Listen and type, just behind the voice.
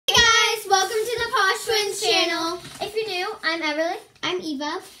Everyone's channel. If you're new, I'm Everly. I'm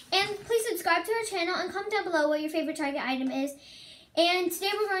Eva. And please subscribe to our channel and comment down below what your favorite Target item is. And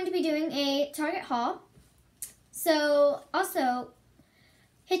today we're going to be doing a Target haul. So also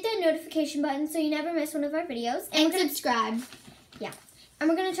hit that notification button so you never miss one of our videos. And subscribe. Yeah. And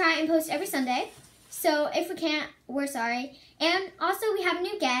we're going to try and post every Sunday. So if we can't, we're sorry. And also we have a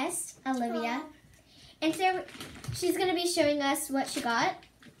new guest, Olivia. And today she's going to be showing us what she got.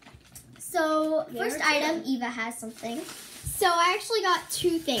 So first item, Eva has something. So I actually got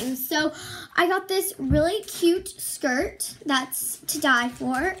two things. So I got this really cute skirt that's to die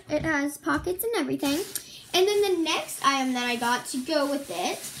for. It has pockets and everything. And then the next item that I got to go with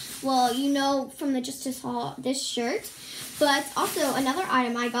it, well, you know from the Justice Haul, this shirt. But also another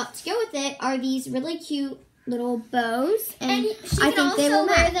item I got to go with it are these really cute little bows. And she can also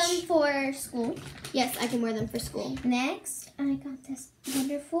wear them for school. Yes, I can wear them for school. Next, I got this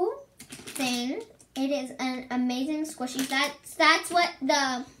wonderful thing. It is an amazing squishy. That's what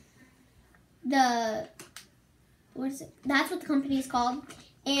what is it? That's what the company is called.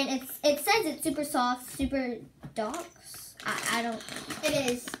 And it says it's super soft, super dogs. I don't.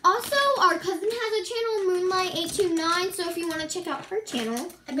 It is. Also, our cousin has a channel, Moonlight829. So if you want to check out her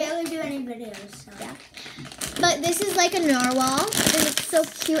channel, I barely do any videos. So. Yeah. But this is like a narwhal, and it's so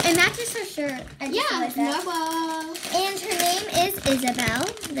cute. And matches her shirt. Yeah, narwhal. And her name is Isabel,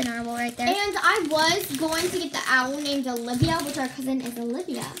 the narwhal right there. And I was going to get the owl named Olivia, which our cousin is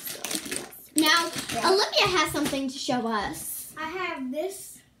Olivia. So, yes. Now, Olivia has something to show us. I have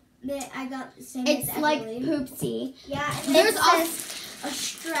this that I got the same. It's like Poopsie. Yeah. There's also a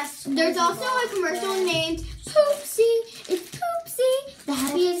stress. There's also a commercial named Poopsie. It's Poopsie, the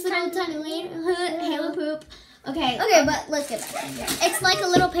happiest little tiny halo poop. Okay, but let's get back in here. It's like a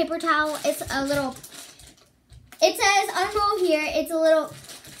little paper towel. It's a little. It says unroll here. It's a little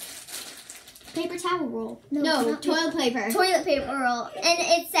paper towel roll. No, toilet paper. Toilet paper roll, and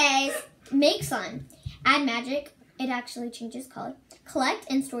it says make fun, add magic. It actually changes color. Collect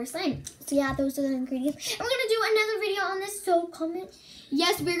and store slime. So yeah, those are the ingredients. And we're gonna do another video on this. So comment.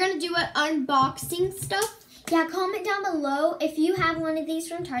 Yes, we're gonna do an unboxing stuff. Yeah, comment down below if you have one of these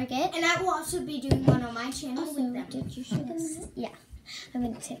from Target. And I will also be doing one on my channel Also, with them. did you show them? Yeah, I'm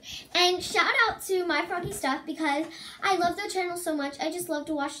going to. And shout out to My Froggy Stuff because I love their channel so much. I just love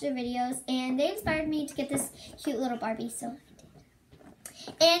to watch their videos. And they inspired me to get this cute little Barbie, so I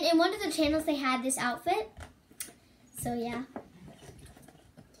did. And in one of the channels, they had this outfit. So yeah.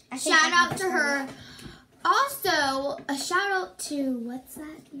 Shout out to her. Also, a shout out to, what's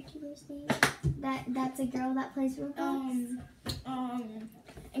that YouTuber's name? That's a girl that plays Roblox.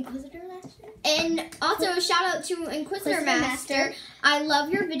 Inquisitor Master. And also a shout out to Inquisitor Master. I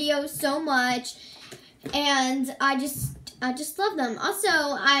love your videos so much, and I just love them. Also,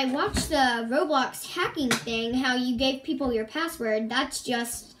 I watched the Roblox hacking thing. How you gave people your password. That's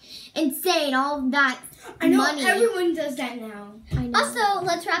just insane. All that I know money. everyone does that now. I know. Also,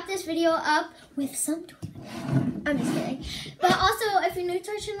 let's wrap this video up with some toilet. I'm just kidding. But also, if you're new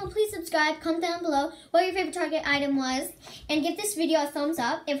to our channel, please subscribe. Comment down below what your favorite Target item was. And give this video a thumbs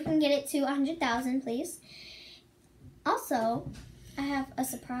up if we can get it to 100,000, please. Also, I have a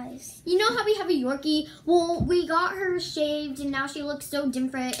surprise. You know how we have a Yorkie? Well, we got her shaved, and now she looks so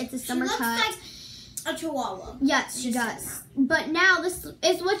different. It's a summer cut. She looks like a chihuahua. Yes, she does. But now this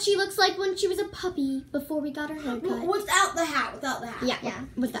is what she looks like when she was a puppy before we got her haircut. Without the hat. Without the hat. Yeah.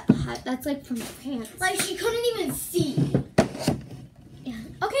 Without the hat. That's like from her pants. Like she couldn't even see. Yeah.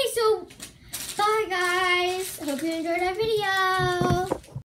 Okay, so bye guys. Hope you enjoyed our video.